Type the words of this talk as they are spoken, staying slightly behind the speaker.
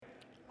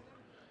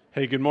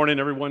Hey, good morning,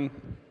 everyone.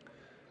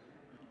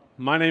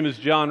 My name is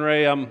John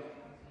Ray. I'm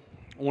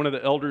one of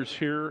the elders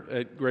here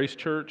at Grace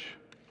Church.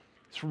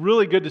 It's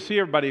really good to see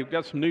everybody. We've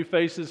got some new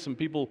faces, some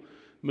people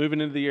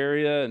moving into the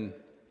area and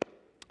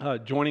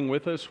joining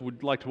with us.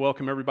 We'd like to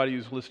welcome everybody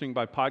who's listening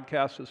by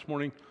podcast this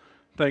morning.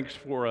 Thanks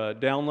for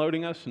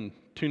downloading us and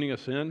tuning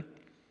us in.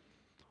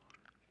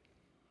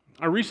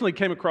 I recently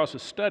came across a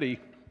study,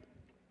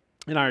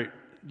 and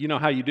you know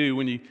how you do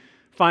when you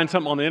find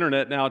something on the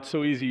internet. Now it's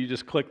so easy, you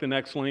just click the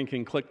next link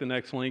and click the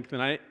next link.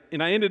 And I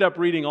ended up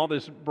reading all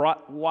this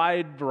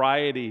wide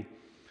variety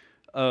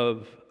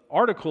of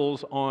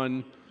articles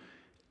on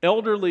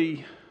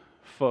elderly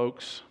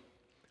folks,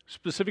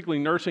 specifically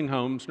nursing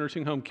home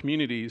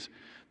communities,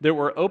 that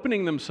were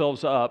opening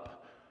themselves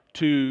up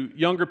to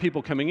younger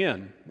people coming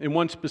in. In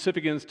one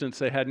specific instance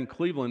they had in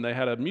Cleveland, they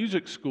had a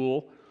music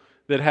school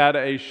that had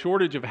a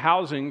shortage of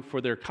housing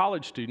for their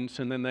college students,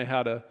 and then they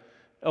had a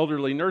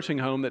elderly nursing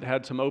home that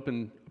had some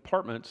open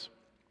apartments.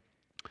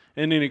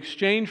 And in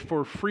exchange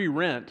for free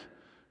rent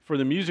for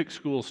the music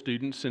school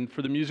students and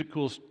for the music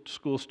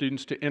school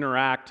students to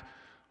interact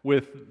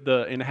with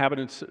the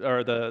inhabitants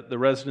or the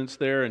residents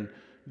there and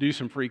do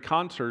some free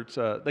concerts,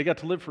 they got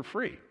to live for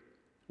free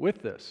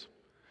with this.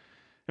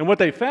 And what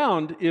they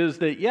found is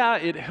that,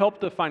 it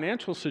helped the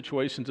financial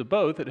situations of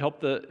both. It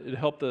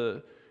helped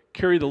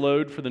carry the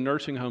load for the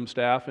nursing home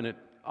staff, and it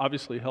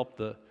obviously helped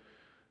the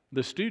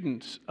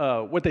students.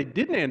 What they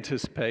didn't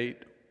anticipate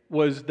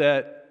was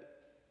that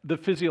the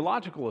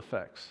physiological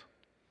effects.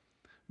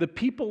 The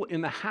people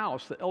in the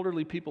house, the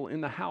elderly people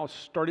in the house,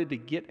 started to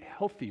get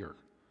healthier.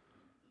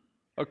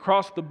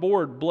 Across the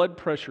board, blood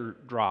pressure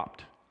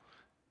dropped.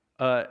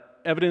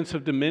 Experience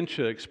of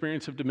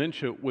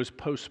dementia was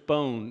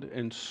postponed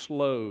and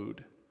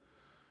slowed.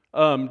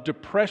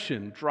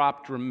 Depression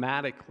dropped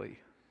dramatically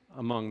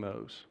among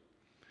those.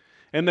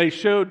 And they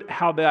showed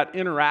how that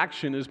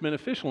interaction is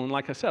beneficial. And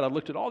like I said, I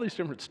looked at all these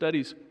different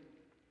studies,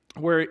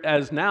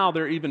 whereas now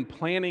they're even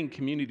planning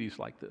communities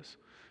like this.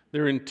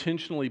 They're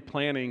intentionally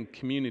planning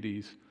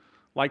communities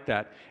like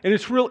that. And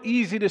it's real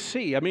easy to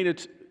see. I mean,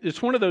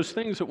 it's one of those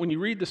things that when you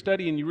read the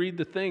study and you read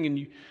the thing and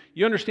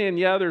you understand,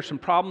 there's some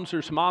problems,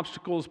 there's some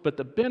obstacles, but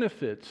the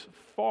benefits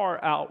far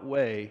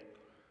outweigh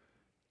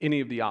any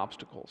of the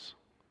obstacles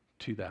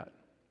to that.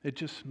 It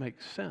just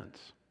makes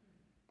sense.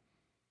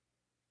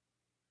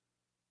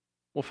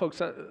 Well,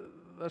 folks,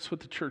 that's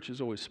what the church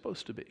is always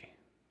supposed to be.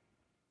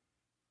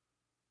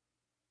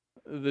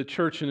 The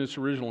church in its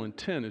original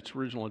intent, its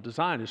original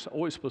design, is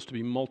always supposed to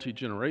be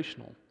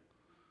multi-generational,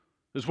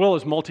 as well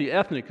as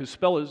multi-ethnic, as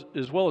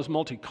well as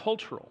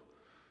multicultural.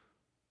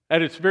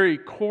 At its very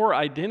core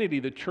identity,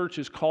 the church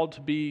is called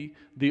to be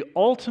the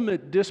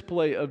ultimate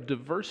display of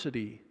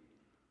diversity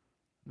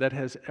that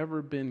has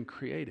ever been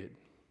created.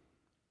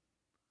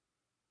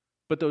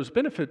 But those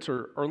benefits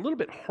are a little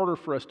bit harder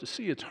for us to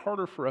see. It's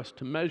harder for us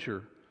to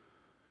measure.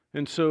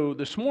 And so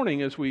this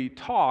morning, as we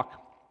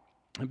talk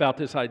about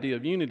this idea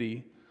of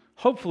unity,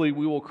 hopefully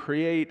we will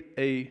create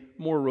a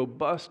more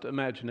robust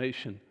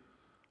imagination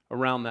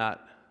around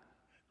that,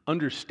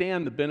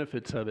 understand the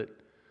benefits of it,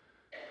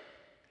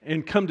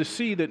 and come to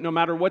see that no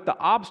matter what the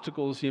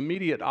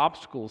immediate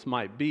obstacles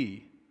might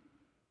be,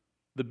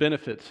 the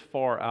benefits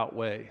far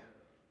outweigh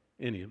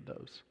any of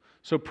those.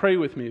 So pray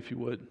with me if you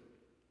would.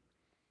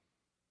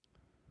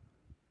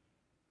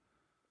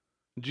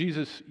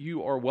 Jesus,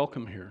 you are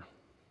welcome here.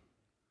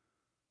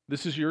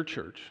 This is your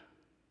church.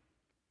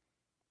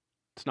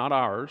 It's not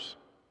ours,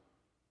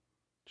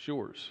 it's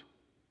yours.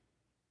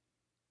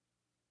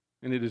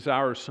 And it is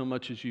ours so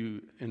much as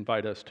you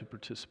invite us to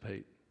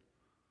participate.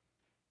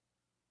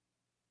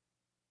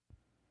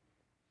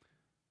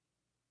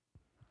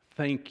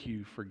 Thank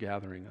you for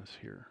gathering us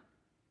here.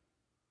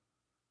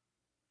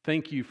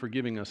 Thank you for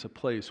giving us a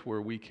place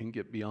where we can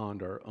get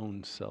beyond our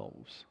own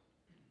selves,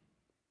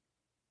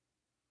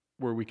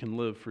 where we can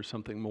live for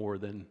something more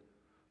than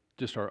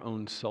just our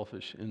own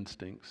selfish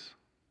instincts.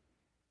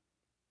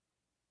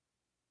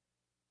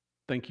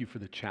 Thank you for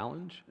the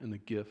challenge and the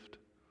gift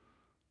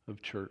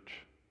of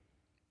church.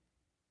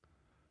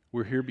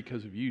 We're here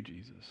because of you,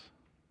 Jesus.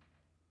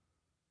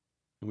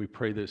 And we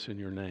pray this in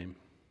your name.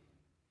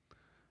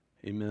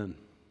 Amen.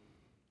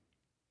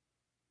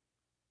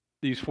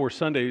 These 4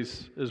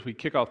 Sundays, as we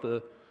kick off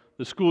the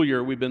school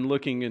year, we've been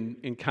looking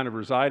and kind of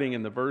residing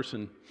in the verse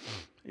in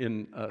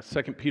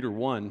 2 Peter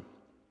 1.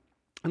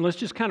 And let's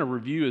just kind of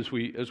review as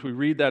we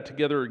read that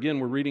together. Again,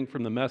 we're reading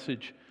from the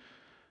Message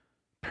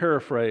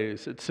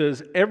paraphrase. It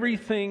says,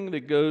 "Everything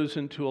that goes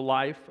into a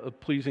life of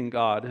pleasing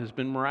God has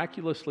been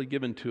miraculously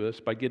given to us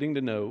by getting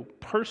to know,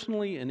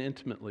 personally and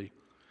intimately,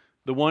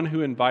 the one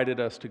who invited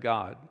us to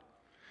God.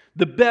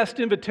 The best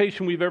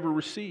invitation we've ever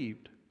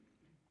received.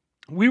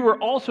 We were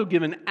also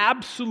given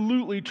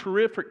absolutely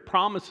terrific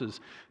promises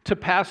to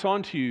pass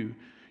on to you,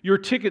 your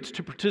tickets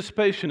to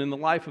participation in the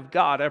life of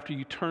God after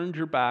you turned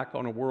your back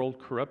on a world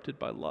corrupted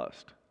by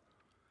lust.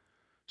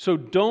 So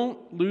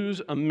don't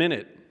lose a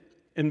minute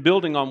and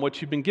building on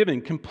what you've been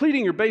given,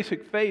 completing your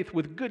basic faith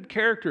with good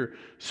character,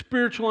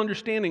 spiritual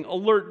understanding,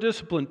 alert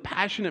discipline,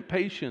 passionate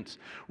patience,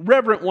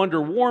 reverent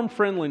wonder, warm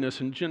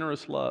friendliness, and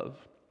generous love.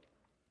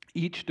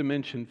 Each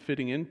dimension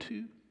fitting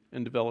into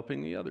and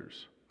developing the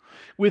others.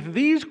 With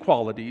these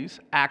qualities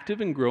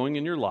active and growing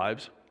in your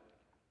lives,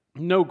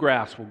 no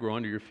grass will grow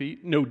under your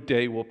feet, no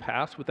day will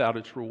pass without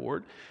its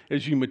reward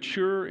as you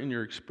mature in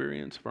your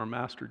experience of our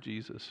Master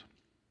Jesus.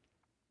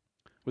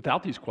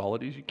 Without these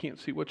qualities, you can't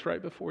see what's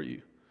right before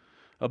you,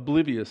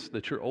 oblivious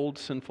that your old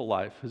sinful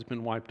life has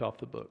been wiped off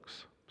the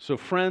books. So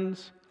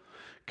friends,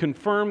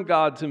 confirm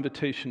God's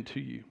invitation to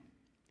you,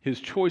 His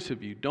choice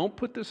of you. Don't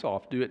put this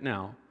off, do it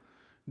now.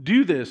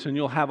 Do this and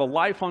you'll have a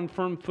life on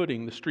firm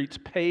footing, the streets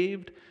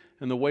paved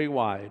and the way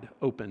wide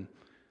open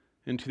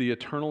into the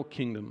eternal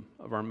kingdom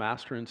of our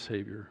Master and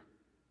Savior,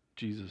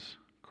 Jesus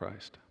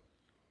Christ.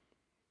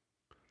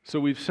 So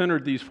we've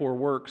centered these 4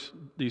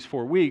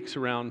 weeks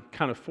around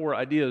kind of 4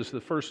 ideas. The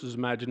first is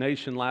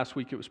imagination. Last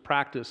week it was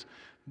practice.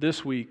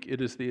 This week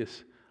it is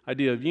this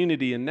idea of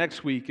unity. And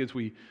next week, as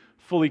we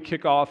fully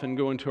kick off and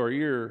go into our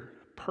year,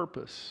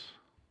 purpose.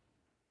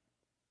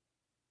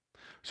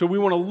 So we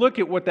want to look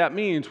at what that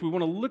means. We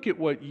want to look at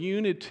what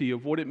unity,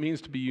 of what it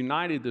means to be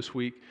united this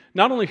week,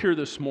 not only here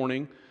this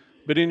morning,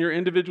 but in your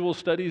individual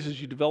studies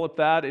as you develop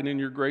that, and in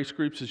your grace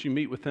groups as you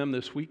meet with them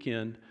this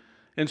weekend,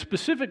 and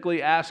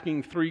specifically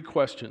asking 3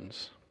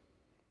 questions.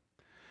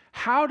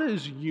 How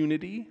does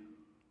unity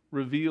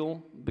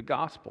reveal the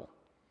gospel?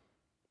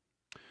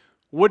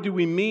 What do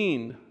we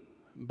mean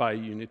by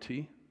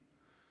unity?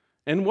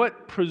 And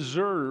what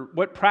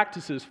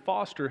practices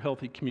foster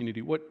healthy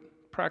community?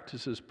 What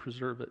practices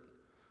preserve it?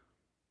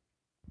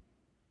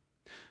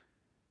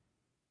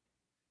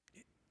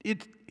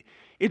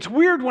 It's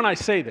weird when I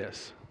say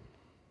this,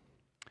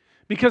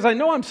 because I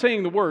know I'm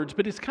saying the words,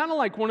 but it's kind of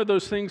like one of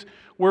those things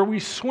where we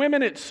swim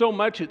in it so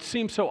much it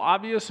seems so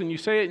obvious, and you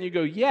say it and you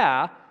go,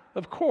 yeah,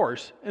 of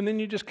course, and then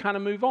you just kind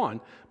of move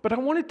on. But I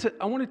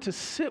wanted to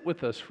sit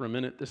with us for a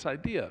minute, this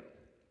idea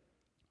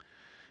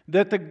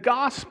that the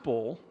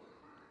gospel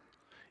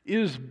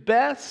is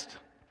best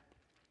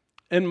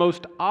and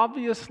most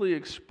obviously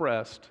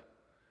expressed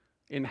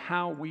in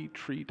how we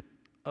treat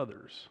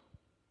others.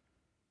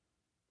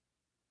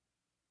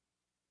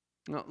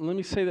 Now, let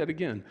me say that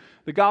again.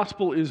 The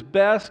gospel is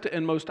best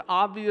and most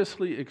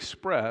obviously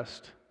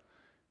expressed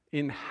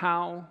in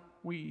how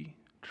we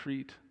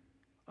treat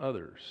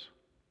others.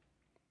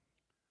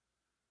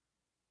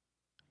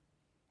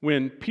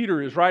 When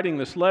Peter is writing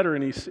this letter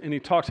and he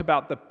talks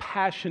about the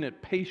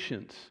passionate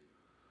patience,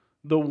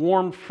 the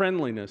warm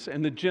friendliness,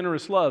 and the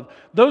generous love,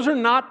 those are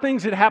not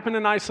things that happen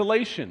in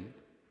isolation.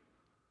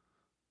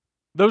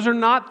 Those are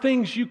not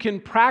things you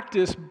can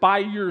practice by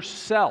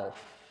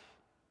yourself.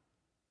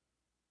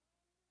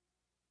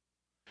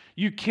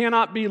 You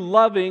cannot be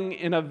loving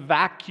in a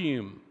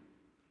vacuum.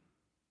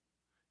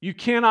 You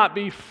cannot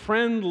be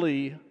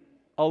friendly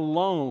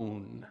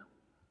alone.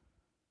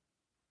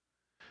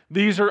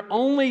 These are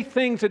only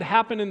things that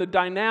happen in the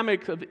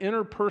dynamic of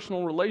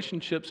interpersonal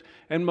relationships,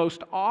 and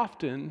most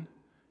often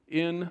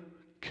in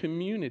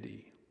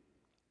community.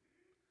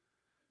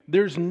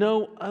 There's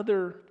no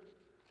other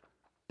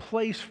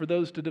place for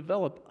those to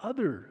develop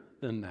other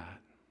than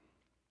that.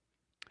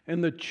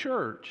 And the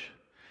church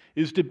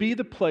is to be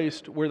the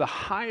place where the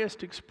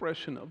highest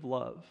expression of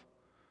love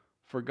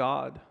for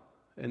God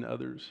and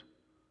others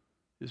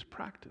is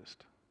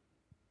practiced.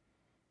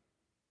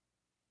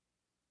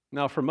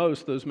 Now, for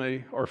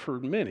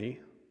many,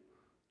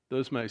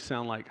 those may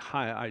sound like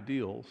high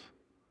ideals,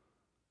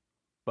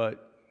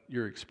 but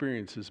your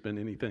experience has been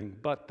anything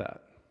but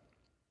that.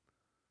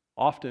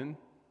 Often,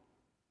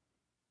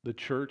 the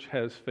church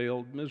has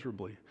failed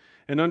miserably.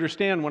 And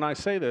understand, when I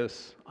say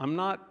this, I'm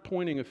not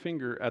pointing a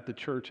finger at the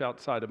church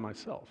outside of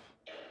myself.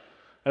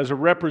 As a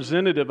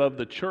representative of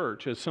the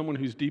church, as someone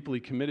who's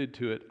deeply committed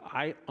to it,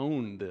 I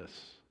own this.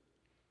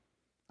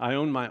 I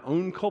own my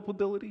own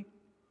culpability,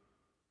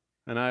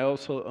 and I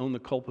also own the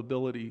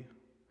culpability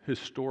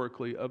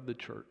historically of the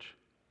church.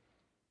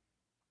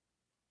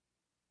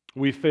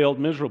 We failed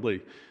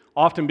miserably,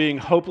 often being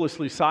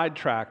hopelessly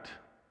sidetracked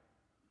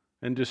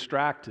and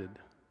distracted,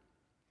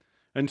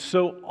 and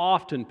so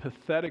often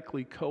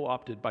pathetically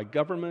co-opted by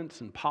governments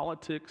and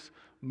politics,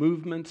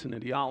 movements and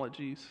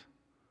ideologies,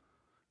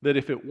 that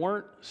if it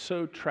weren't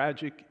so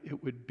tragic,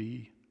 it would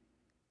be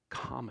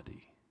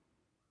comedy.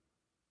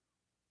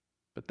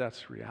 But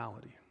that's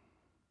reality.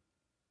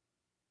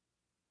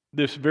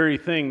 This very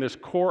thing, this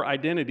core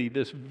identity,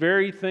 this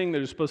very thing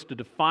that is supposed to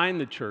define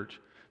the church,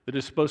 that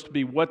is supposed to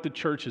be what the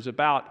church is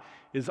about,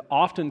 is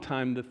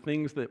oftentimes the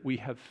things that we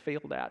have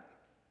failed at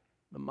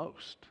the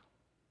most.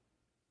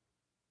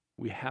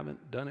 We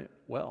haven't done it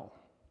well,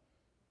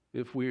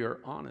 if we are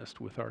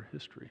honest with our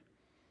history.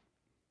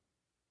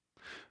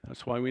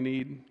 That's why we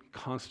need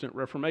constant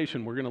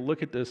reformation. We're going to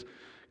look at this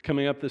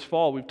coming up this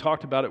fall. We've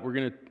talked about it. We're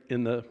going to,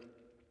 in the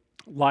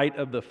light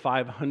of the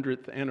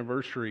 500th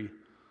anniversary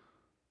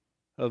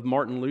of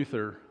Martin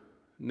Luther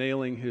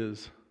nailing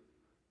his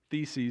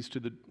theses to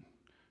the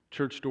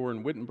church door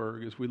in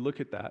Wittenberg, as we look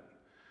at that,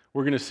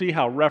 We're going to see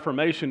how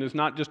Reformation is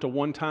not just a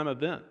one-time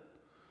event.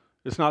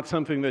 It's not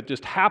something that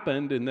just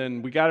happened and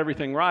then we got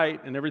everything right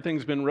and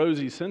everything's been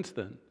rosy since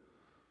then.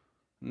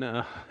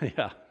 No,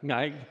 yeah,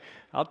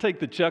 I'll take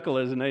the chuckle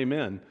as an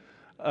amen.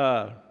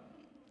 But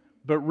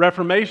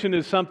Reformation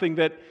is something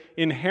that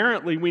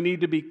inherently we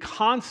need to be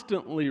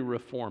constantly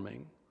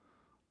reforming,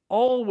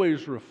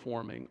 always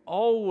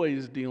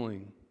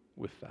dealing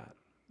with that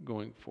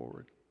going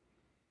forward.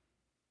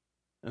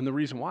 And the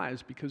reason why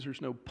is because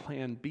there's no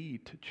plan B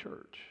to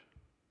church.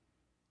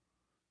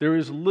 There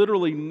is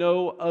literally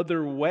no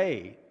other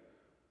way.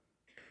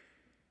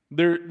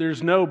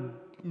 There's no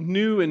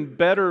new and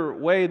better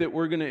way that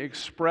we're going to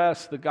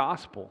express the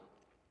gospel.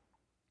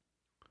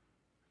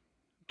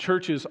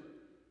 Church is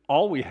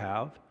all we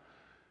have.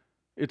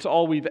 It's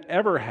all we've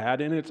ever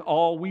had, and it's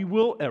all we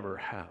will ever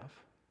have.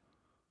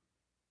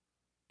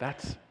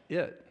 That's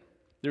it.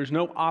 There's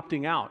no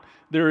opting out.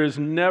 There is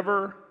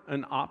never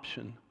an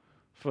option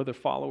for the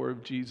follower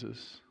of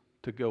Jesus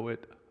to go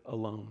it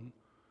alone,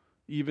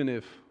 even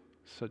if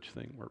such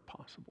thing were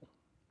possible.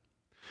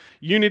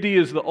 Unity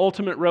is the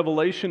ultimate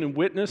revelation and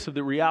witness of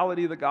the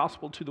reality of the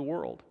gospel to the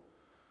world.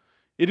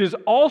 It is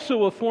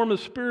also a form of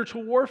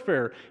spiritual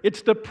warfare.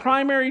 It's the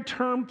primary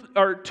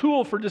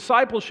tool for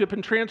discipleship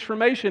and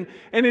transformation,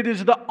 and it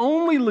is the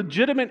only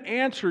legitimate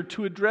answer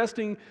to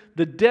addressing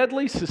the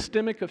deadly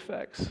systemic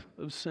effects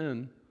of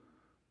sin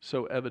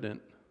so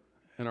evident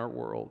in our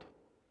world.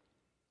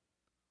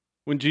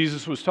 When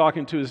Jesus was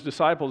talking to his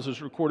disciples,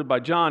 as recorded by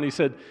John, he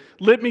said,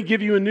 "Let me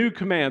give you a new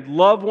command.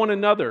 Love one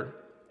another.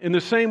 In the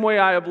same way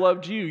I have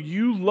loved you,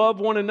 you love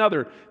one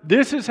another.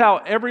 This is how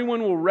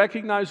everyone will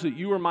recognize that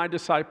you are my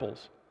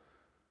disciples.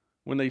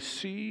 When they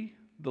see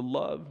the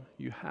love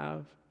you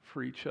have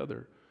for each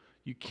other."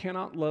 You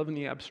cannot love in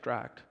the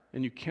abstract,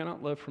 and you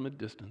cannot love from a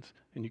distance,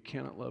 and you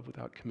cannot love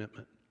without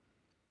commitment.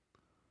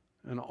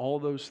 And all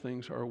those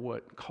things are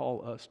what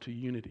call us to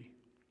unity,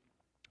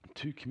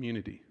 to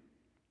community.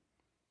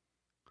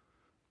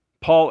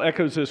 Paul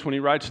echoes this when he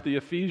writes to the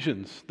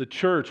Ephesians, the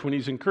church, when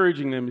he's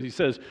encouraging them. He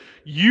says,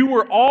 "You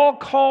were all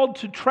called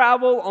to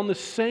travel on the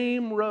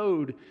same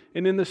road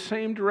and in the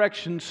same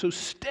direction, so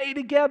stay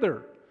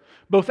together,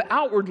 both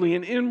outwardly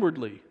and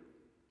inwardly.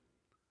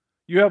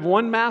 You have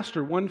one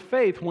master, one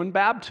faith, one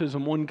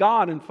baptism, one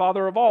God and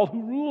Father of all,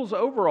 who rules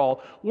over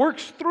all,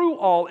 works through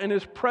all, and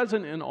is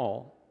present in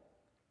all.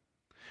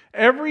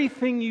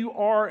 Everything you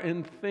are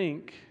and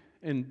think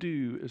and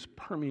do is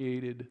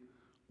permeated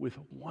with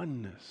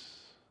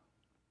oneness."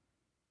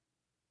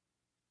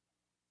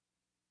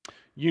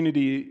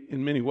 Unity,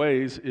 in many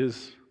ways,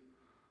 is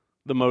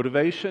the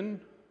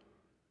motivation,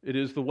 it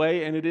is the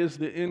way, and it is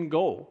the end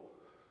goal.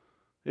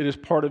 It is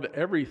part of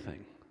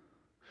everything.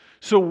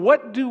 So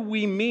what do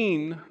we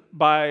mean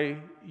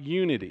by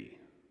unity?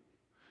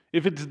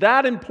 If it's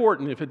that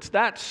important, if it's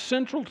that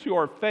central to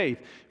our faith,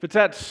 if it's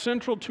that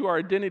central to our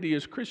identity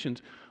as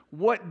Christians,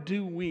 what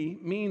do we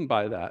mean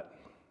by that?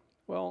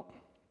 Well,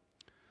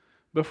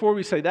 before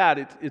we say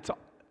that,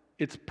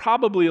 it's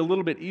probably a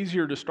little bit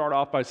easier to start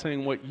off by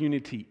saying what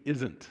unity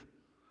isn't,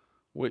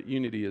 what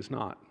unity is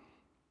not.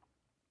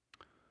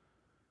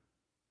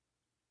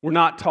 We're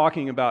not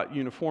talking about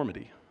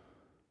uniformity.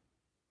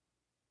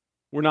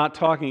 We're not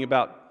talking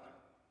about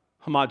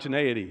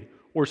homogeneity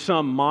or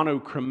some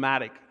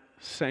monochromatic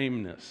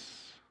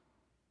sameness.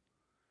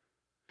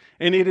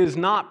 And it is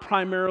not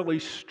primarily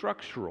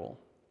structural,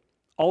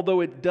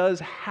 although it does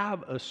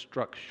have a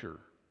structure.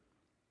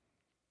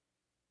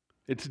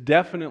 It's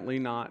definitely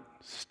not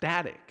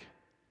static.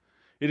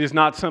 It is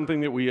not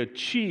something that we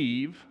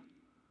achieve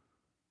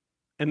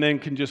and then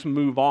can just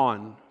move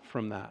on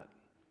from that.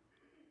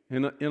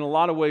 In a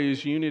lot of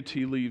ways,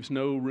 unity leaves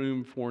no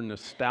room for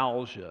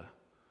nostalgia,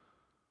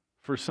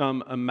 for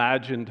some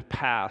imagined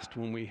past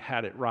when we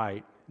had it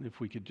right, if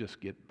we could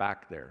just get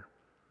back there.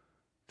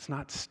 It's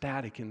not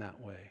static in that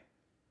way.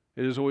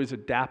 It is always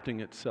adapting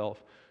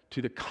itself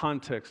to the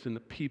context and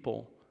the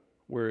people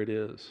where it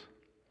is.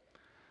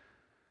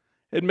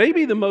 And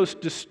maybe the most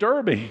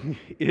disturbing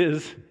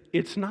is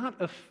it's not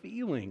a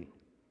feeling.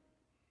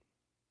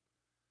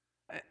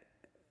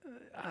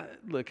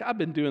 Look, I've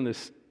been doing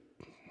this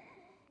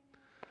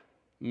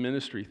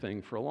ministry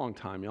thing for a long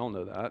time. Y'all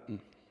know that. And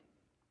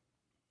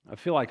I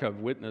feel like I've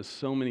witnessed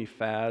so many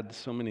fads,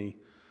 so many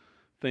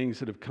things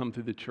that have come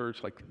through the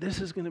church, like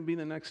this is going to be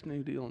the next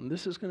new deal, and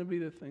this is going to be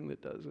the thing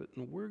that does it,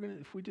 and we're going to,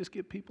 if we just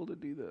get people to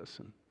do this.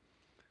 And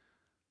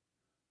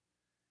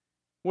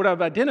what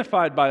I've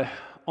identified by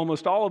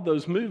almost all of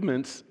those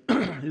movements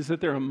is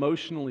that they're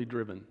emotionally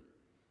driven.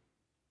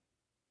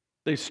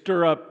 They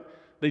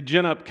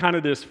gin up kind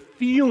of this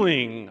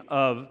feeling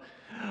of,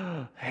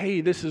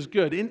 hey, this is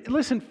good. And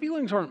listen,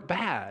 feelings aren't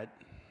bad,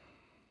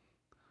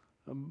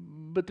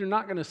 but they're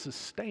not going to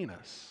sustain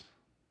us.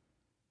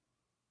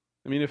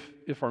 I mean,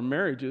 if our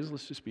marriages,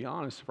 let's just be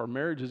honest, if our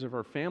marriages, if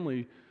our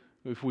family,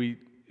 if we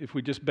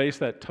just base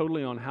that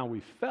totally on how we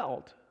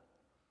felt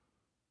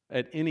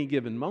at any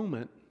given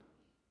moment,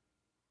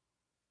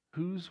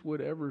 whose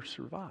would ever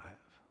survive?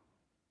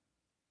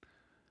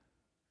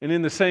 And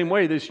in the same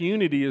way, this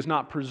unity is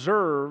not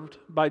preserved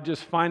by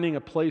just finding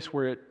a place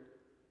where it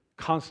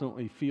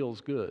constantly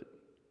feels good,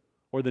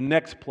 or the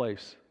next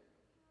place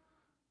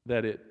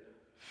that it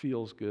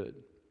feels good.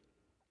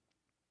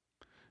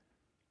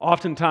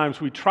 Oftentimes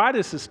we try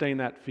to sustain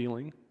that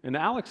feeling, and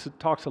Alex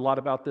talks a lot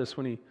about this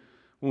when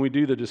we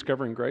do the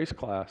Discovering Grace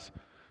class.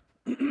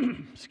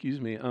 Excuse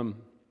me.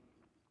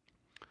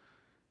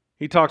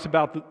 He talks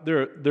about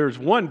there's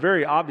one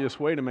very obvious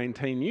way to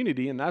maintain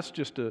unity, and that's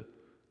just to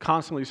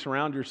constantly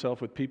surround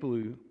yourself with people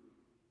who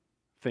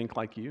think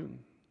like you, and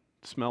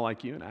smell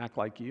like you, and act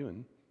like you,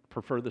 and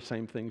prefer the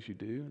same things you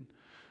do,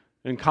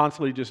 and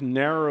constantly just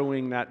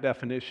narrowing that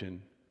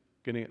definition,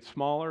 getting it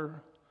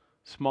smaller,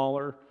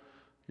 smaller,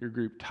 your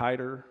group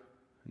tighter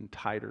and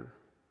tighter.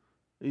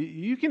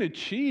 You can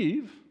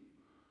achieve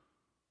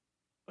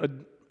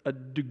a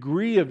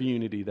degree of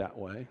unity that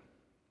way,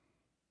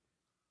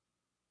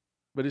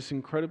 but it's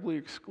incredibly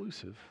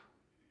exclusive.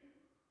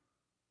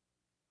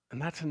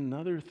 And that's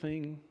another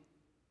thing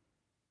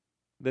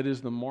that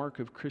is the mark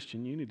of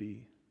Christian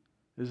unity,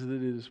 is that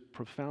it is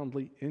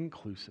profoundly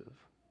inclusive.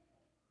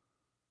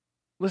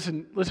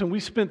 Listen, we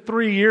spent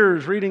 3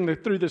 years reading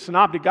through the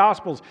Synoptic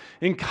Gospels,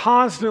 and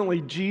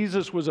constantly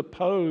Jesus was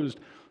opposed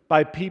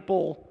by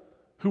people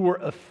who were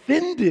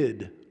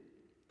offended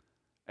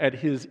at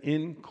his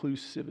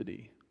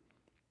inclusivity.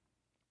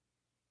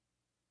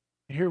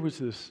 Here was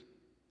this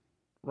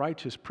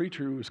righteous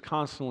preacher who was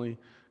constantly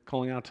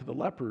calling out to the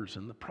lepers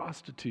and the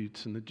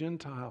prostitutes and the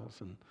Gentiles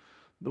and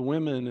the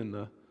women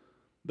and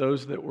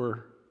those that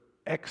were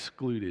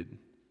excluded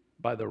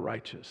by the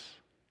righteous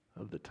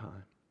of the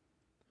time.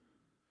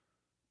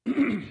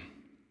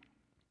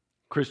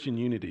 Christian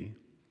unity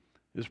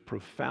is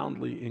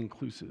profoundly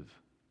inclusive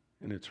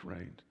in its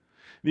range.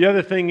 The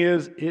other thing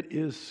is, it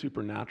is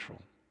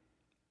supernatural.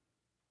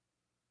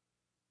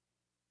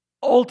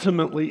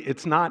 Ultimately,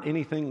 it's not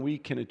anything we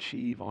can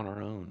achieve on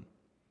our own.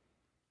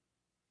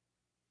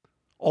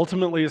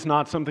 Ultimately, it's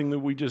not something that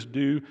we just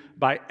do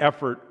by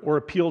effort or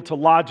appeal to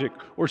logic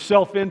or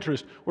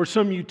self-interest or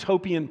some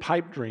utopian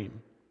pipe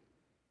dream.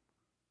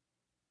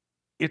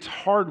 It's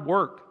hard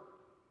work,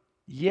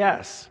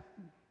 yes,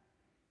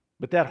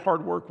 but that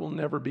hard work will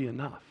never be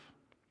enough.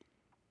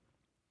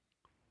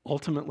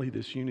 Ultimately,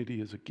 this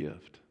unity is a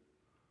gift.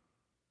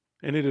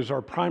 And it is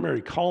our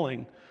primary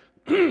calling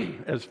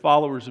as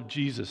followers of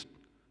Jesus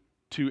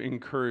to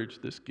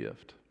encourage this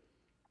gift.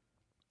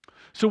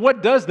 So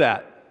what does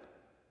that?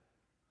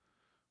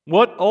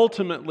 What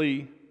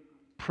ultimately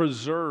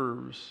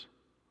preserves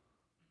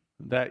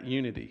that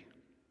unity?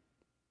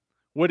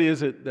 What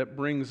is it that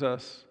brings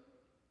us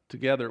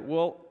together?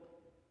 Well,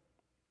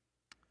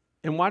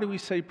 and why do we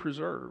say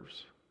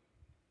preserves?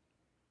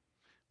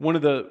 One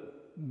of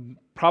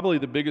probably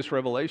the biggest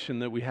revelation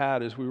that we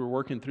had as we were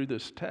working through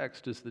this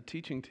text as the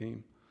teaching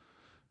team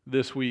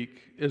this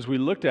week, as we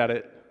looked at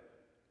it,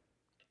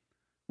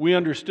 we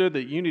understood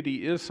that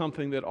unity is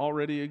something that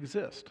already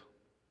exists.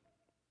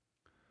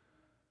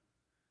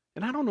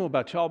 And I don't know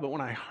about y'all, but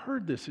when I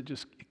heard this, it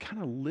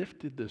kind of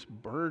lifted this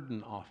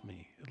burden off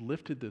me. It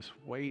lifted this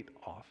weight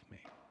off me.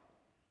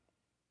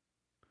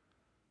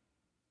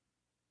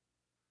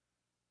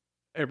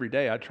 Every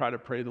day I try to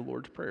pray the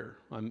Lord's Prayer.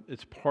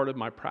 It's part of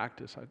my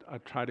practice. I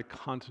try to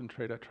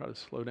concentrate. I try to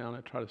slow down.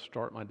 I try to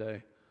start my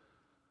day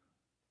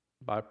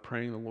by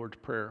praying the Lord's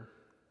Prayer.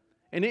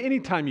 And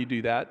anytime you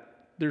do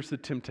that, there's the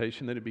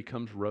temptation that it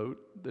becomes rote,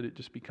 that it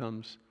just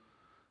becomes,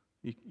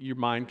 your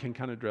mind can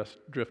kind of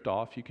drift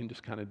off. You can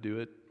just kind of do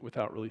it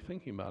without really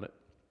thinking about it.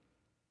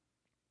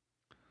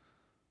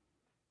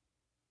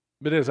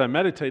 But as I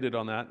meditated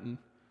on that, and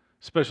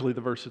especially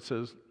the verse that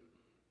says,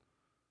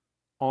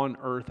 on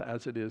earth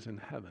as it is in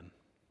heaven.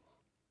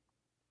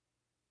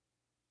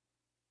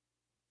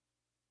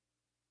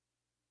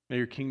 May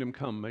your kingdom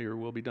come, may your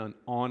will be done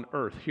on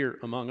earth, here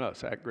among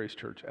us at Grace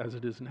Church, as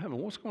it is in heaven.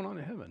 What's going on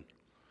in heaven?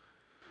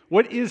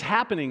 What is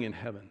happening in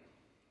heaven?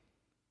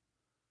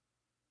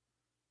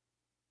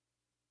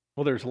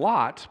 Well, there's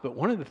lots, but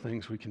one of the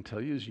things we can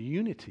tell you is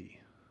unity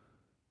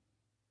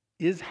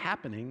is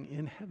happening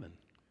in heaven.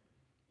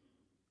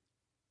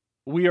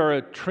 We are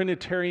a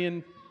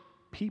Trinitarian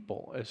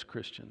people as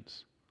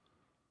Christians.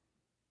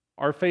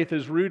 Our faith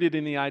is rooted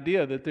in the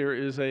idea that there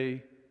is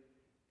a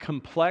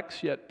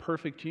complex yet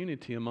perfect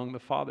unity among the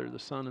Father, the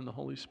Son, and the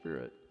Holy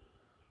Spirit.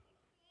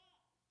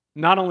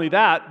 Not only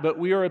that, but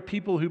we are a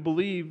people who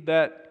believe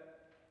that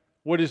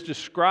what is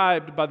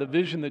described by the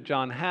vision that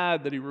John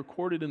had, that he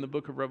recorded in the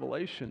book of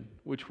Revelation,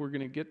 which we're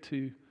going to get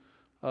to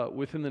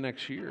within the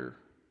next year,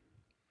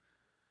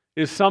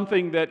 is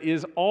something that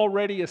is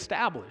already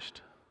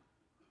established.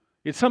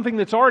 It's something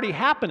that's already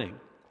happening.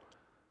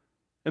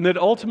 And that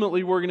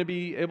ultimately we're going to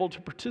be able to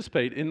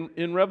participate.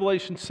 In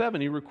Revelation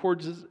 7, he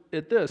records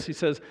it this. He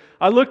says,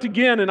 I looked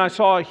again and I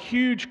saw a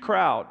huge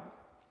crowd,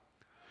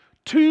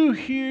 too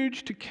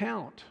huge to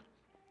count.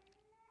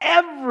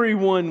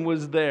 Everyone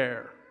was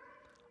there.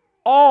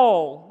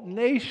 All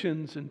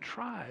nations and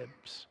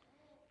tribes.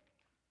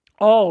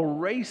 All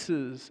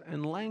races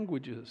and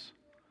languages.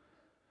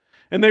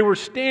 And they were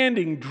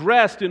standing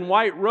dressed in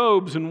white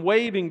robes and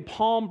waving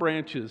palm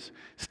branches,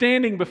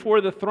 standing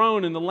before the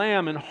throne and the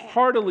Lamb and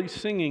heartily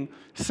singing,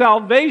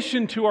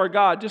 "Salvation to our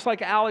God," just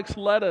like Alex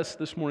led us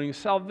this morning,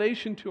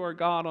 salvation to our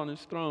God on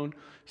his throne,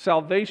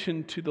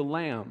 salvation to the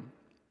Lamb.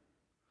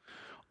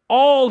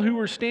 All who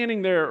were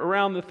standing there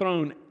around the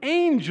throne,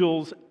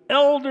 angels,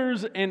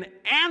 elders, and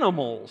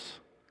animals,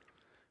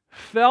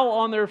 fell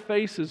on their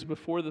faces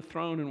before the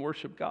throne and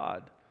worshiped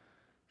God,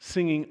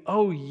 singing,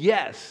 "Oh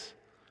yes,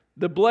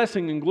 the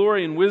blessing and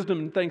glory and wisdom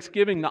and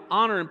thanksgiving, the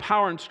honor and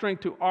power and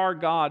strength to our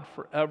God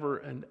forever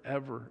and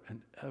ever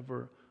and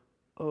ever.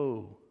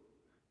 Oh,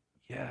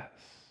 yes."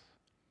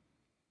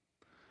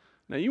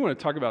 Now you want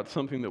to talk about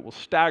something that will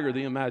stagger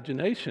the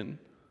imagination.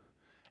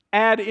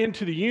 Add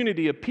into the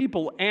unity of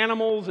people,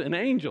 animals, and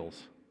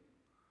angels.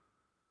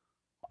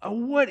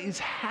 What is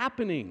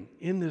happening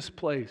in this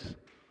place?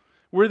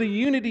 Where the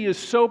unity is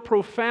so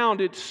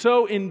profound, it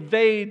so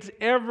invades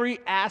every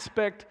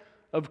aspect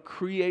of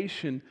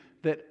creation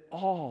that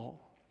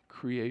all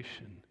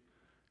creation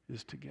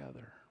is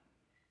together.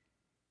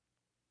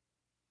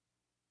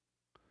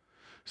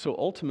 So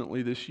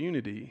ultimately, this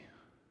unity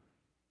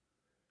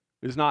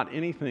is not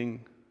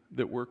anything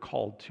that we're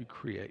called to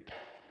create.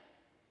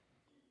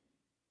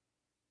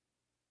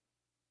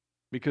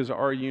 Because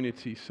our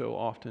unity so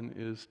often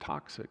is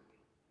toxic.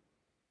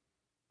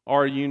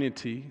 Our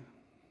unity,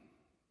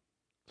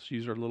 let's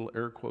use our little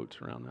air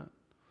quotes around that.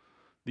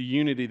 The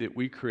unity that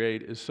we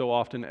create is so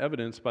often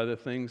evidenced by the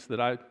things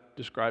that I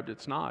described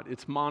it's not.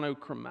 It's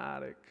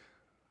monochromatic.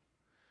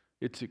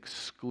 It's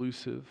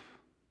exclusive.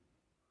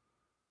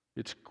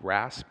 It's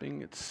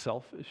grasping. It's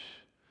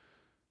selfish.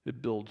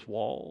 It builds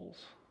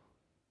walls.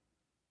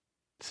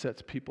 It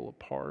sets people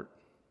apart.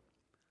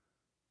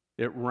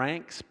 It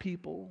ranks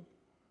people.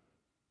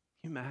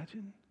 Can you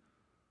imagine?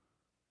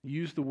 You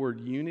use the word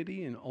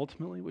unity, and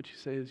ultimately what you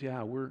say is,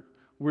 yeah,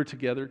 we're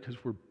together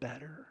because we're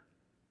better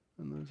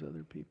than those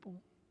other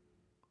people.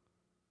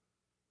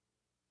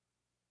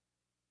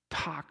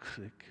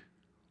 Toxic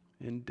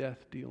and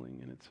death-dealing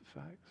in its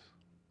effects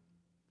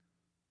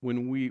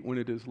when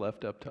it is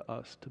left up to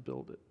us to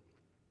build it.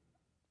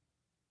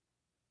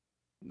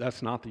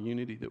 That's not the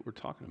unity that we're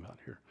talking about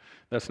here.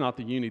 That's not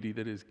the unity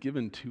that is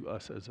given to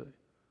us as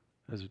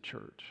a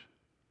church.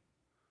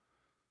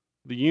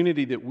 The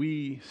unity that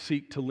we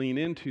seek to lean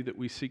into, that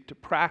we seek to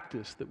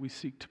practice, that we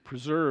seek to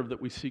preserve, that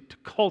we seek to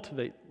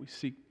cultivate, that we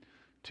seek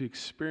to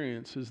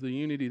experience is the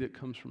unity that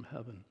comes from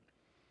heaven.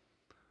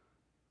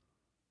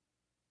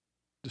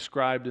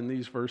 Described in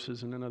these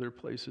verses and in other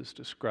places,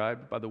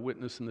 described by the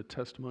witness and the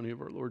testimony of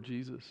our Lord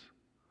Jesus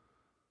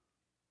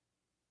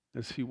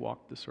as he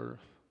walked this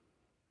earth.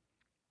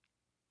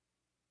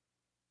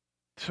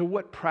 So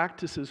what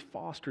practices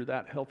foster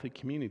that healthy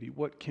community?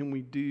 What can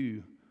we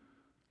do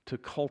to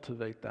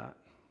cultivate that?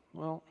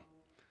 Well,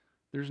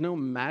 there's no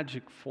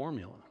magic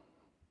formula.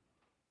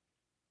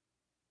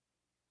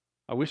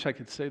 I wish I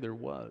could say there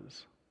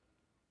was.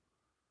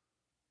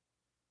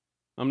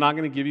 I'm not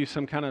going to give you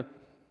some kind of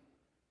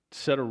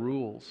set of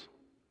rules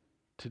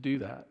to do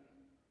that,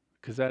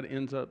 because that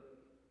ends up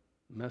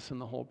messing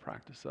the whole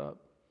practice up.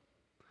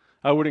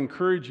 I would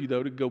encourage you,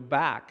 though, to go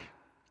back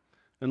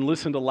and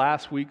listen to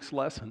last week's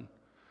lesson,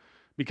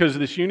 because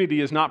this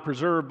unity is not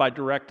preserved by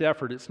direct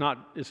effort. It's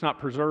not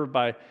preserved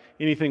by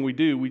anything we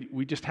do.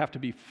 We just have to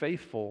be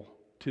faithful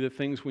to the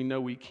things we know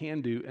we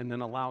can do, and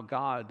then allow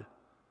God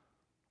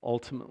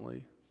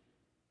ultimately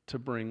to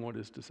bring what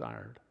is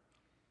desired.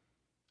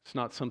 It's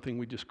not something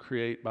we just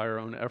create by our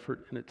own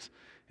effort, and it's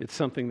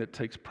something that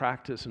takes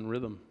practice and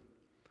rhythm.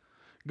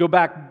 Go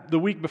back the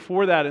week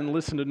before that and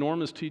listen to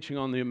Norma's teaching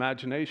on the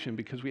imagination,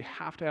 because we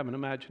have to have an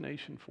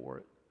imagination for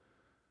it.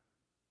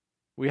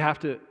 We have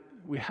to,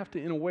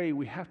 in a way,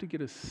 we have to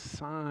get a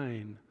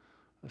sign,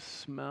 a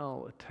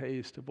smell, a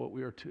taste of what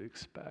we are to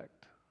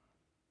expect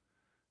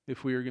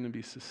if we are going to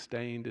be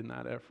sustained in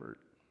that effort.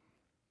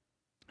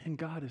 And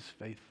God is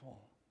faithful.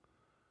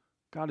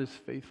 God is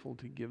faithful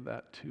to give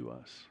that to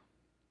us.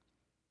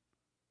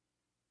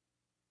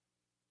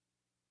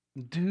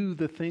 Do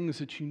the things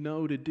that you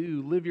know to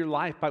do. Live your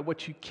life by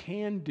what you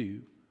can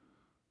do,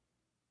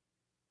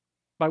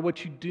 by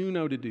what you do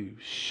know to do.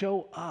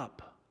 Show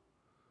up,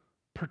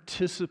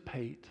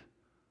 participate,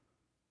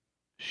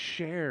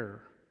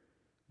 share,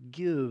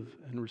 give,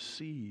 and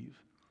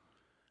receive.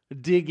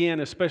 Dig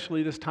in,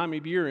 especially this time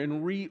of year,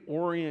 and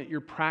reorient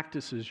your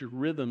practices, your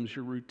rhythms,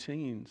 your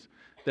routines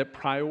that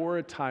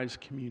prioritize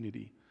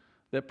community,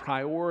 that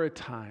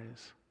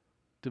prioritize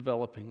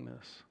developing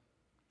this.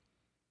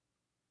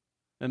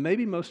 And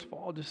maybe most of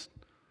all, just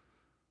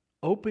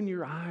open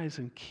your eyes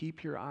and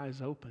keep your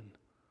eyes open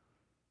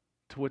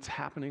to what's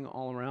happening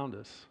all around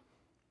us.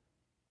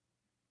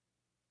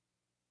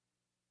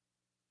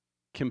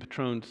 Kim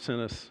Petrone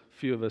sent us, a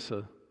few of us,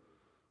 a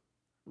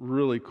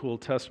really cool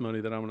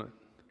testimony that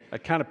I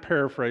kind of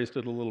paraphrased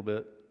it a little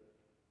bit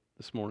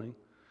this morning.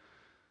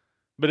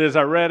 But as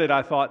I read it,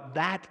 I thought,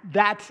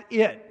 that's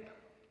it.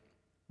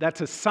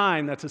 That's a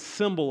sign, that's a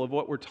symbol of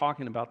what we're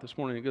talking about this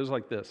morning. It goes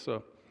like this.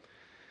 So,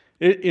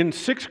 in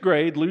 6th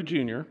grade, Lou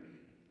Jr.,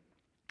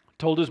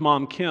 told his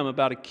mom, Kim,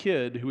 about a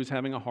kid who was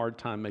having a hard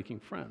time making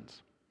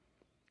friends.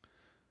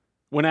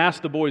 When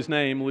asked the boy's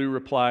name, Lou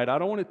replied, "I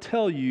don't want to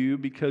tell you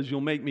because you'll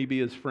make me be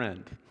his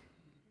friend."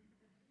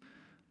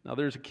 Now,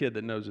 there's a kid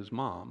that knows his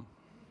mom.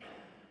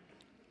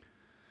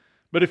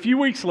 But a few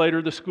weeks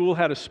later, the school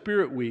had a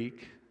spirit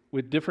week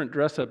with different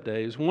dress-up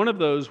days, one of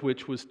those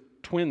which was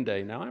Twin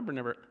Day. Now, I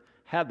never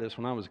had this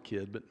when I was a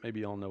kid, but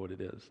maybe y'all know what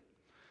it is.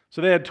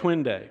 So they had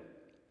Twin Day.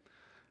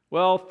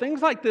 Well,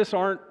 things like this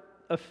aren't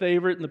a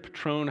favorite in the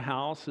Patron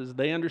house, as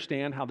they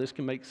understand how this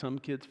can make some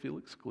kids feel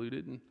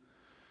excluded. And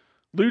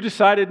Lou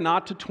decided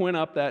not to twin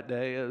up that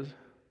day,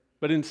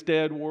 but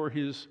instead wore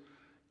his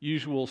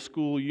usual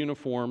school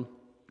uniform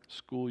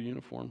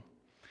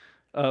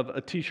of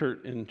a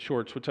t-shirt and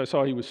shorts, which I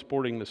saw he was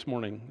sporting this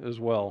morning as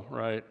well,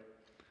 right?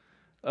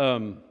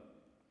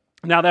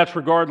 Now that's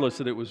regardless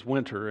that it was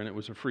winter and it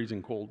was a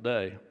freezing cold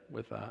day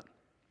with that.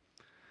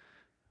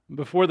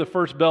 Before the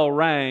first bell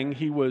rang,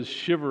 he was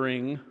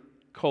shivering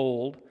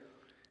cold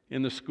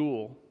in the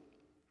school,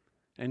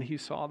 and he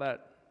saw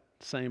that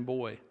same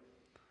boy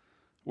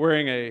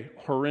wearing a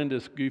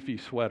horrendous, goofy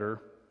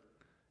sweater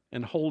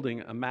and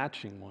holding a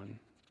matching one.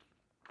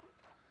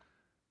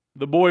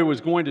 The boy was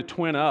going to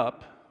twin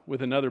up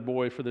with another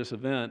boy for this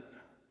event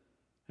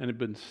and had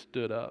been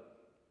stood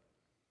up,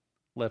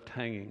 left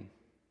hanging.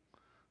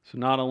 So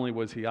not only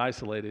was he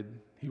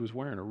isolated, he was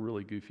wearing a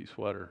really goofy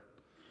sweater.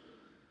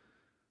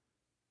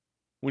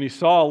 When he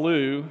saw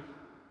Lou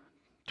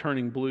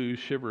turning blue,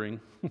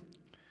 shivering,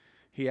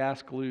 he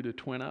asked Lou to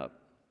twin up.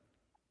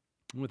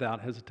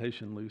 Without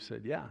hesitation, Lou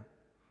said, "Yeah,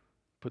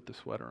 put the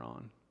sweater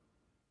on."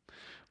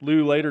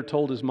 Lou later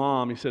told his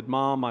mom, he said,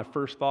 "Mom, my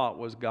first thought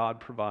was God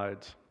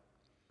provides.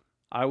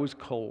 I was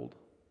cold.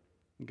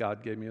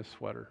 God gave me a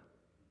sweater.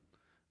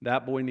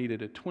 That boy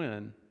needed a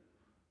twin,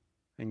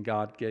 and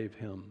God gave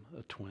him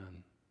a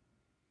twin."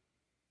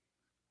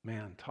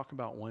 Man, talk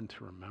about one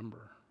to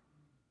remember.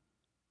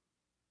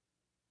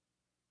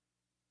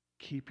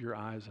 Keep your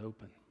eyes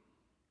open.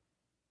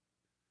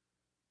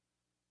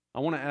 I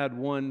want to add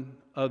one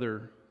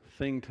other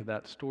thing to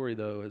that story,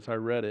 though, as I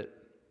read it.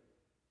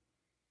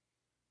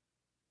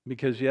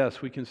 Because,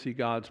 yes, we can see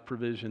God's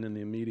provision in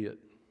the immediate.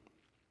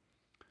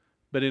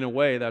 But in a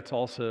way, that's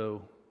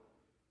also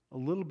a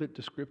little bit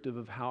descriptive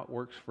of how it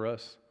works for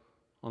us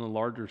on a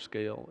larger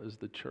scale as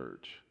the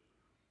church.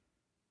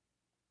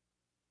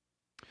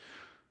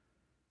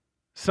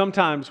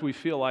 Sometimes we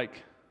feel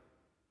like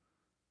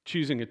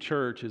choosing a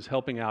church is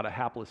helping out a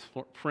hapless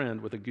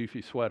friend with a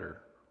goofy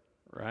sweater,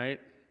 right?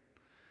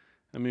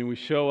 I mean, we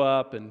show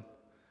up and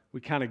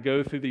we kind of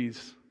go through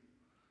these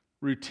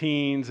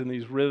routines and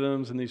these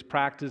rhythms and these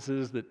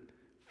practices that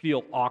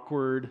feel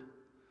awkward,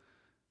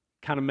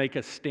 kind of make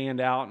us stand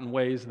out in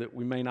ways that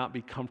we may not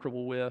be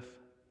comfortable with,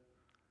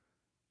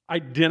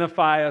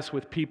 identify us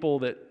with people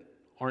that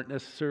aren't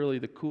necessarily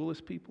the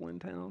coolest people in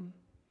town,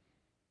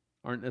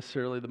 aren't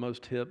necessarily the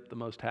most hip, the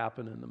most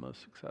happening, and the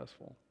most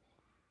successful.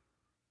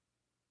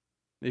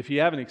 If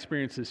you haven't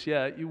experienced this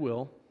yet, you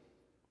will,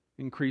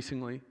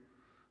 increasingly,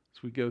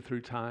 as we go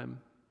through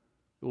time.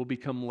 It will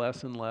become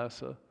less and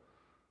less a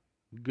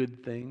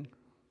good thing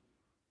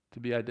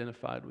to be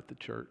identified with the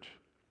church.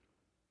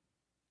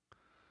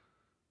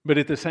 But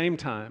at the same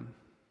time,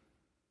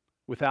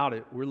 without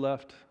it, we're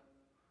left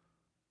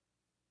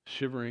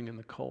shivering in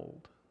the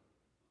cold.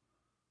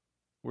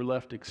 We're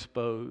left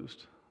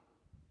exposed.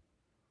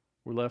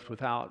 We're left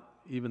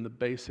without even the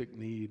basic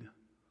need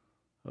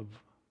of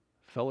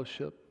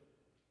fellowship,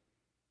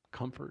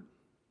 comfort,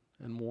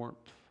 and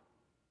warmth.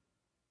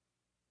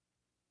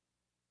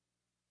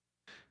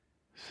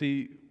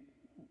 See,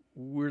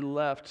 we're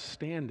left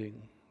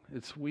standing.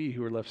 It's we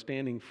who are left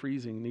standing,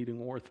 freezing, needing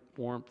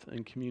warmth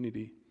and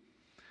community.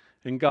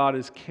 And God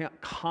is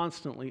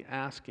constantly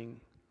asking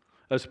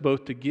us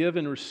both to give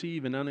and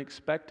receive in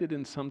unexpected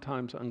and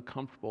sometimes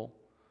uncomfortable,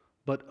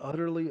 but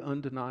utterly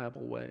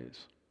undeniable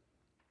ways.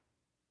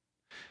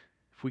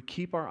 If we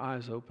keep our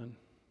eyes open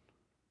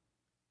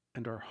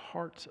and our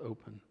hearts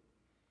open,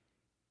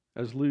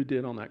 as Lou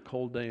did on that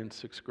cold day in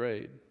 6th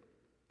grade,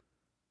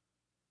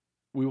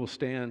 we will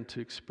stand to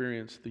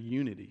experience the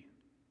unity,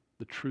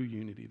 the true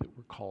unity that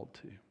we're called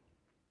to.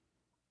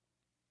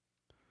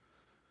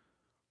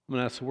 I'm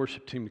going to ask the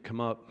worship team to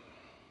come up.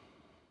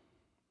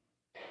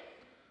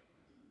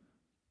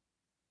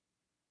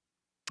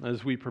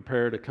 As we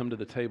prepare to come to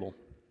the table.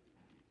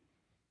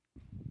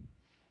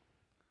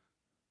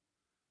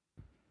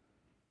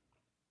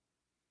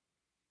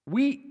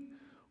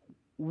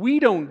 We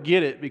don't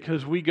get it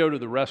because we go to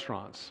the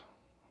restaurants.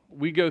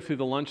 We go through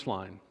the lunch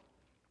line.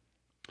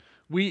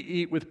 We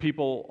eat with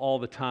people all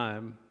the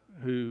time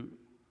who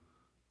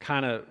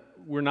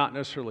we're not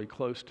necessarily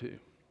close to.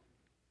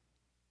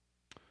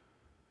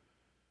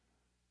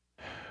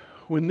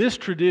 When this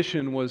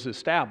tradition was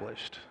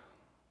established,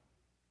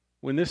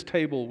 when this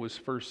table was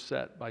first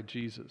set by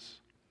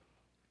Jesus,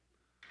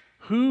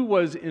 who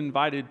was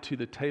invited to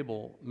the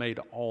table made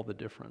all the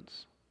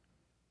difference.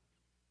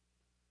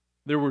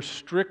 There were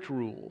strict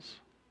rules,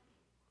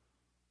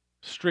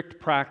 strict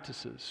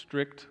practices,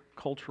 strict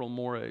cultural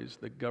mores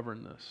that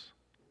govern this.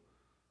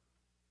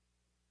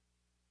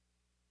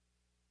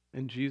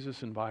 And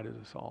Jesus invited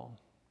us all.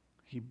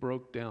 He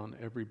broke down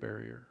every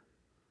barrier.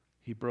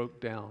 He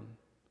broke down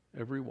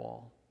every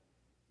wall.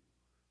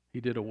 He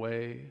did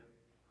away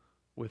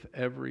with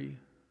every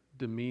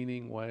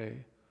demeaning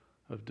way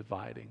of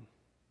dividing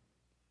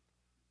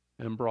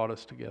and brought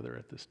us together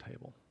at this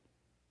table.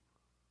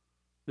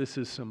 This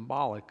is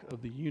symbolic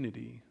of the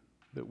unity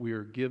that we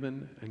are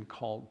given and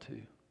called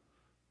to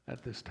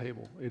at this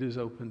table. It is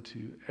open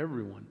to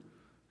everyone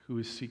who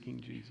is seeking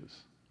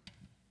Jesus,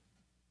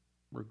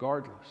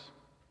 regardless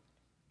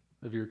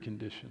of your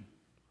condition,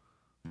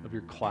 of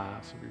your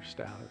class, of your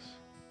status.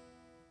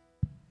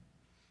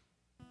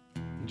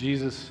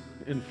 Jesus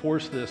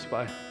enforced this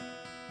by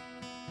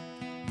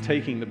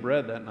taking the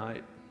bread that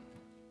night,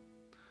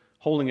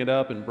 holding it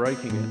up and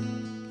breaking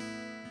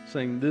it,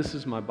 saying, "This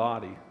is my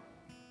body,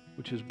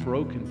 which is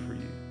broken for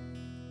you,"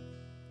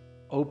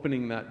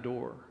 opening that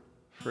door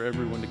for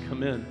everyone to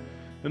come in.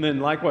 And then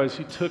likewise,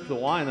 he took the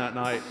wine that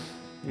night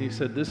and he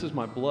said, "This is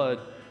my blood,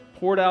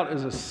 poured out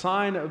as a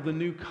sign of the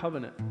new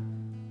covenant,"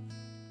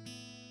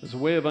 as a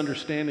way of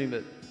understanding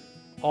that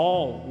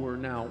all were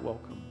now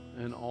welcome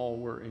and all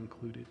were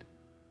included.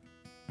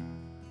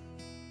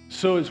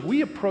 So as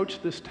we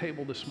approach this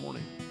table this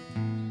morning,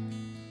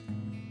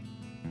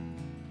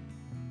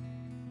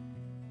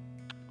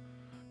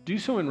 do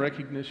so in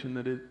recognition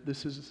that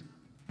this is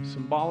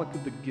symbolic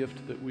of the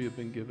gift that we have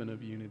been given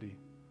of unity,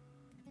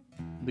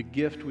 the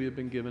gift we have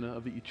been given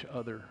of each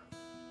other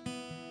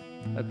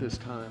at this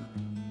time,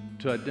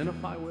 to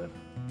identify with,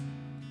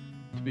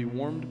 to be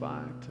warmed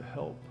by, to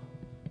help,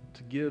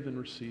 to give and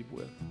receive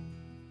with,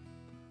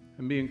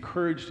 and be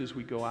encouraged as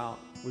we go out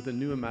with a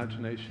new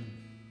imagination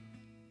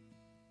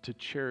to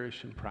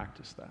cherish and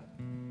practice that.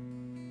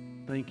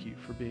 Thank you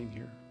for being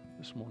here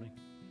this morning.